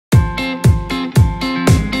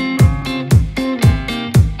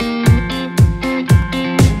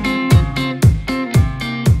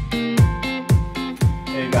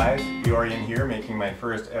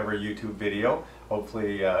first ever YouTube video.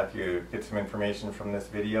 Hopefully if you get some information from this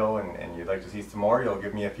video and you'd like to see some more, you'll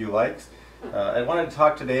give me a few likes. I wanted to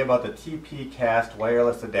talk today about the TPCAST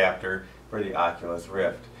wireless adapter for the Oculus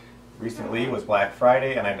Rift. Recently was Black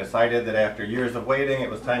Friday, and I decided that after years of waiting it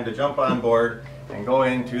was time to jump on board and go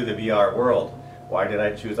into the VR world. Why did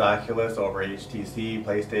I choose Oculus over HTC,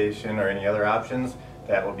 PlayStation, or any other options?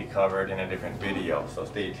 That will be covered in a different video, so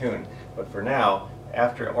stay tuned. But for now,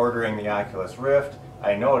 after ordering the Oculus Rift,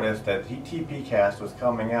 I noticed that TPCAST was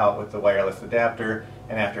coming out with the wireless adapter,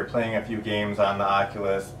 and after playing a few games on the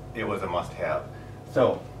Oculus, it was a must-have.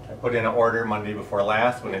 So I put in an order Monday before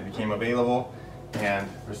last when it became available, and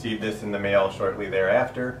received this in the mail shortly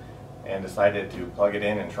thereafter, and decided to plug it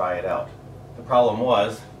in and try it out. The problem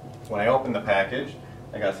was, when I opened the package,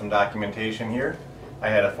 I got some documentation here. I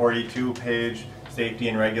had a 42-page safety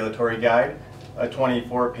and regulatory guide, a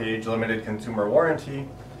 24-page limited consumer warranty,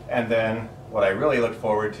 and then what I really looked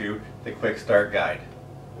forward to, the quick start guide.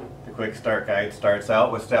 The quick start guide starts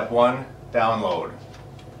out with step 1, download.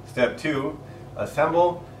 Step 2,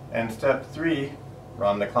 assemble, and step 3,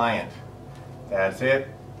 run the client. That's it.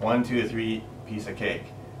 1, 2, 3, piece of cake.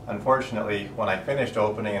 Unfortunately, when I finished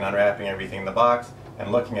opening and unwrapping everything in the box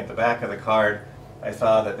and looking at the back of the card, I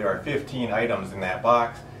saw that there are 15 items in that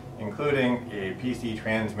box, including a PC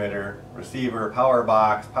transmitter, receiver, power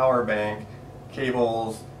box, power bank,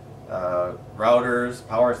 cables, routers,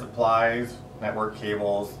 power supplies, network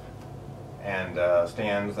cables, and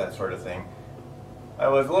stands, that sort of thing. I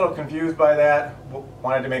was a little confused by that,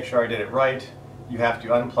 wanted to make sure I did it right. You have to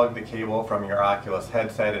unplug the cable from your Oculus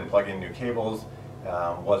headset and plug in new cables.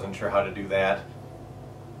 Wasn't sure how to do that.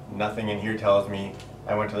 Nothing in here tells me.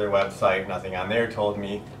 I went to their website, nothing on there told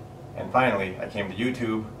me. And finally, I came to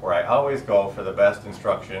YouTube, where I always go for the best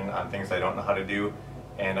instruction on things I don't know how to do.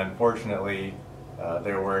 And unfortunately,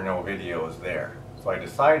 there were no videos there. So I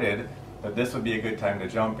decided that this would be a good time to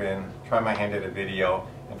jump in, try my hand at a video,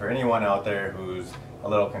 and for anyone out there who's a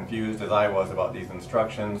little confused as I was about these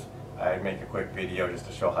instructions, I'd make a quick video just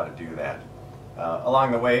to show how to do that.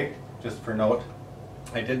 Along the way, just for note,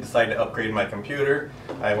 I did decide to upgrade my computer.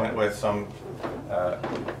 I went with some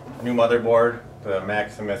new motherboard, the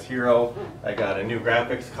Maximus Hero. I got a new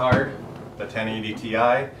graphics card, the 1080 Ti,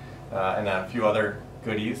 and a few other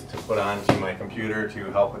goodies to put onto my computer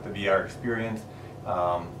to help with the VR experience,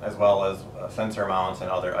 as well as sensor mounts and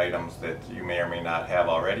other items that you may or may not have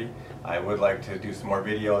already. I would like to do some more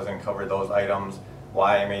videos and cover those items,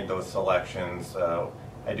 why I made those selections.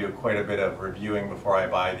 I do quite a bit of reviewing before I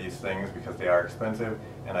buy these things because they are expensive,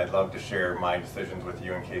 and I'd love to share my decisions with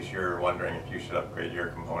you in case you're wondering if you should upgrade your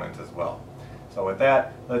components as well. So with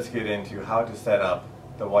that, let's get into how to set up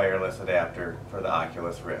the wireless adapter for the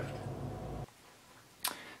Oculus Rift.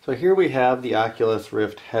 So here we have the Oculus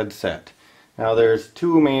Rift headset. Now there's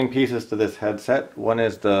two main pieces to this headset. One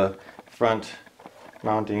is the front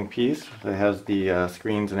mounting piece that has the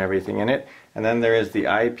screens and everything in it, and then there is the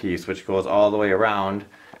eyepiece, which goes all the way around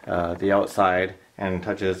the outside and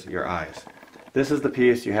touches your eyes. This is the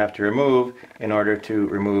piece you have to remove in order to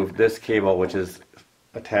remove this cable, which is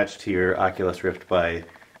attached to your Oculus Rift by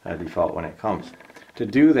default when it comes. To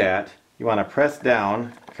do that, you want to press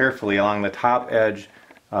down carefully along the top edge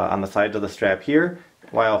on the sides of the strap here,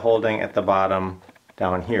 while holding at the bottom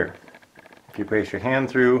down here. If you place your hand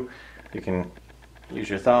through, you can use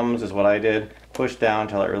your thumbs, is what I did, push down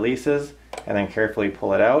until it releases, and then carefully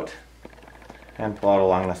pull it out, and pull out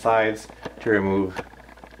along the sides to remove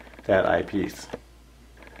that eyepiece.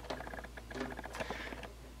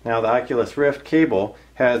 Now the Oculus Rift cable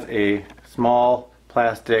has a small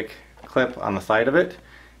plastic clip on the side of it.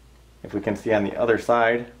 If we can see on the other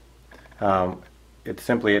side, it's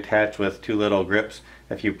simply attached with two little grips.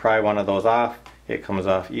 If you pry one of those off, it comes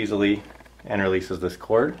off easily and releases this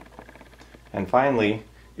cord. And finally,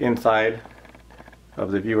 inside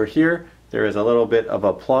of the viewer here, there is a little bit of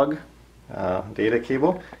a plug data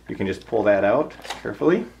cable. You can just pull that out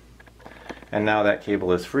carefully, and now that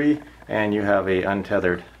cable is free and you have a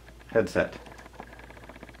untethered headset.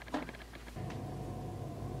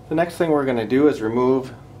 The next thing we're going to do is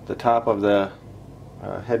remove the top of the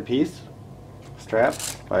headpiece strap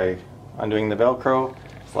by undoing the Velcro,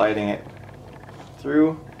 sliding it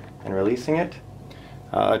through and releasing it.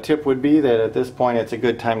 A tip would be that at this point it's a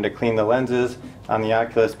good time to clean the lenses on the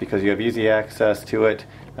Oculus because you have easy access to it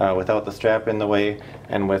without the strap in the way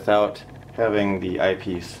and without having the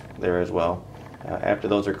eyepiece there as well. After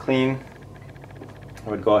those are clean, I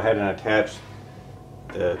would go ahead and attach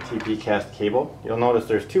the TPCAST cable. You'll notice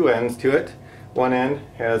there's two ends to it. One end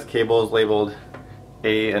has cables labeled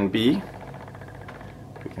A and B.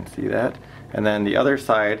 You can see that. And then the other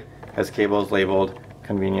side has cables labeled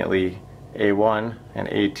conveniently A1 and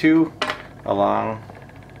A2 along,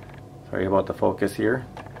 sorry about the focus here,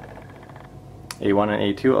 A1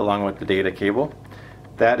 and A2 along with the data cable.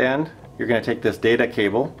 That end, you're going to take this data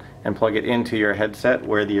cable and plug it into your headset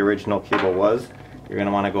where the original cable was. You're going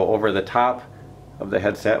to want to go over the top of the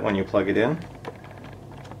headset when you plug it in,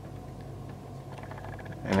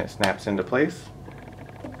 and it snaps into place.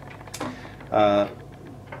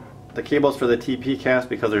 The cables for the TPCAST,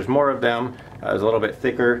 because there's more of them, is a little bit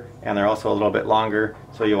thicker, and they're also a little bit longer,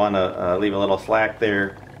 so you want to leave a little slack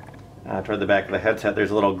there toward the back of the headset.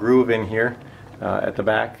 There's a little groove in here at the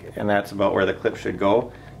back, and that's about where the clip should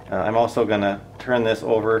go. I'm also going to turn this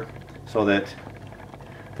over so that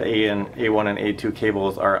the A1 and A2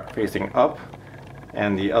 cables are facing up,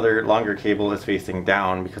 and the other longer cable is facing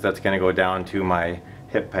down, because that's going to go down to my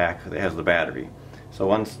hip pack that has the battery. So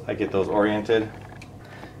once I get those oriented,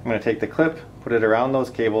 I'm going to take the clip, put it around those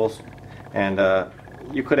cables, and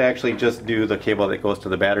you could actually just do the cable that goes to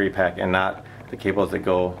the battery pack and not the cables that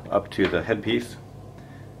go up to the headpiece.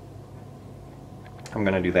 I'm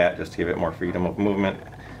going to do that just to give it more freedom of movement.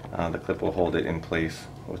 The clip will hold it in place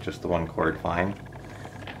with just the one cord fine.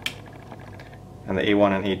 And the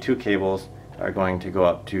A1 and A2 cables are going to go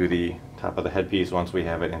up to the top of the headpiece once we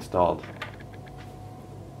have it installed.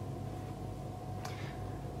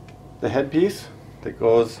 The headpiece that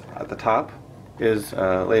goes at the top is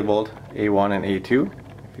labeled A1 and A2,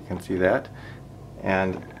 if you can see that,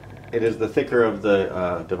 and it is the thicker of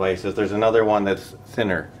the devices. There's another one that's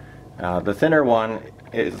thinner. The thinner one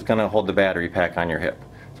is going to hold the battery pack on your hip.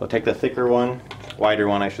 So take the thicker one, wider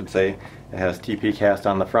one I should say. It has TPCAST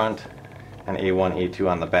on the front and A1, A2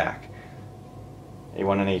 on the back.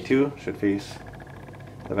 A1 and A2 should face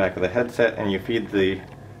the back of the headset, and you feed the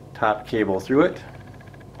top cable through it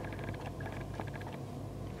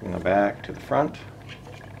from the back to the front,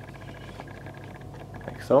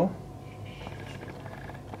 like so.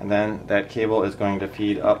 And then that cable is going to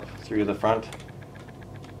feed up through the front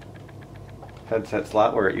headset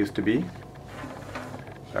slot where it used to be.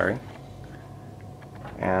 Sorry.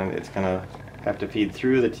 And it's going to have to feed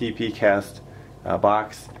through the TPCAST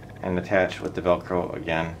box and attach with the Velcro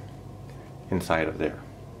again inside of there.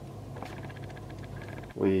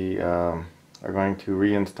 We are going to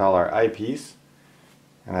reinstall our eyepiece,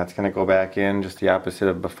 and that's going to go back in just the opposite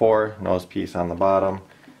of before. Nose piece on the bottom.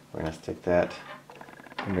 We're going to stick that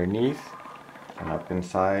underneath and up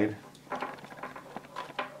inside.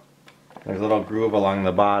 There's a little groove along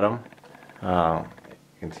the bottom. You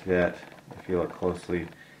can see that if you look closely,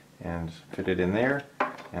 and fit it in there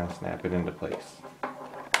and snap it into place.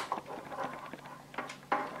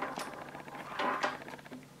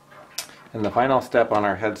 And the final step on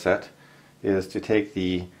our headset is to take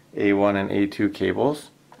the A1 and A2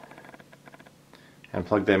 cables and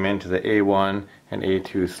plug them into the A1 and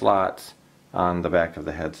A2 slots on the back of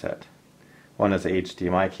the headset. One is a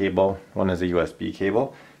HDMI cable, one is a USB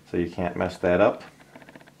cable, so you can't mess that up.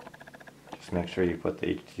 Just make sure you put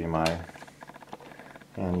the HDMI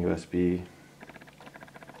and USB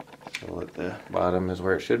so that the bottom is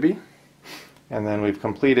where it should be. And then we've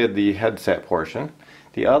completed the headset portion.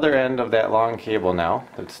 The other end of that long cable now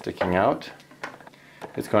that's sticking out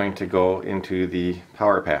is going to go into the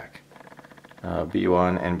power pack,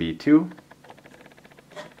 B1 and B2.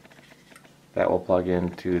 That will plug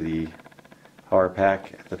into the power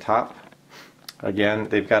pack at the top. Again,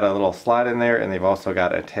 they've got a little slot in there, and they've also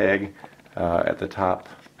got a tag at the top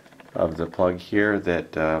of the plug here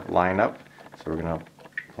that line up. So we're going to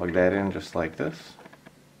plug that in just like this.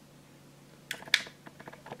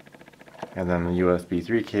 And then the USB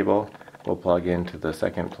 3 cable will plug into the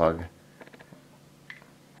second plug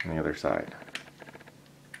on the other side.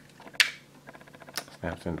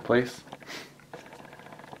 Snaps into place.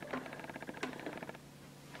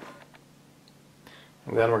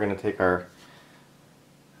 And then we're going to take our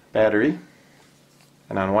battery,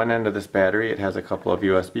 and on one end of this battery it has a couple of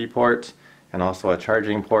USB ports and also a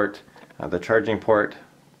charging port. The charging port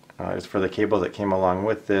is for the cable that came along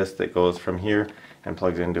with this that goes from here and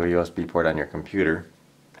plugs into a USB port on your computer.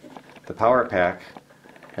 The power pack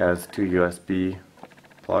has two USB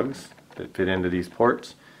plugs that fit into these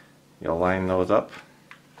ports. You'll line those up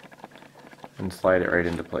and slide it right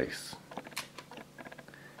into place.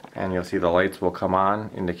 And you'll see the lights will come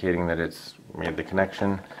on, indicating that it's made the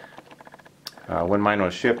connection. When mine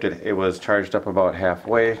was shipped, it was charged up about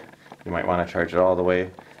halfway. You might want to charge it all the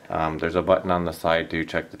way. There's a button on the side to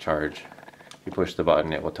check the charge. If you push the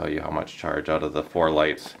button, it will tell you how much charge out of the 4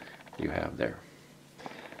 lights you have there.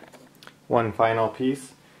 One final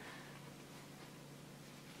piece.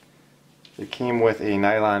 It came with a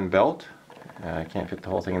nylon belt. I can't fit the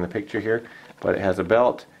whole thing in the picture here. but it has a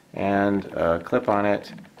belt and a clip on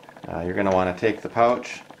it. You're going to want to take the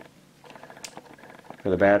pouch for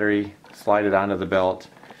the battery, slide it onto the belt,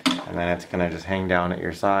 and then it's going to just hang down at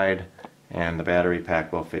your side, and the battery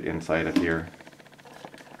pack will fit inside of here.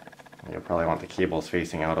 You'll probably want the cables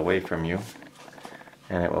facing out away from you,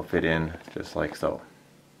 and it will fit in just like so.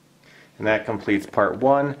 And that completes part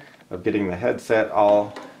one of getting the headset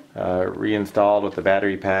all reinstalled with the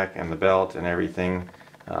battery pack and the belt and everything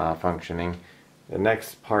functioning. The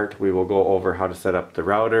next part we will go over how to set up the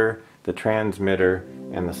router, the transmitter,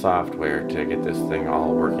 and the software to get this thing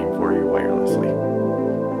all working for you wirelessly.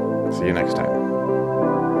 See you next time.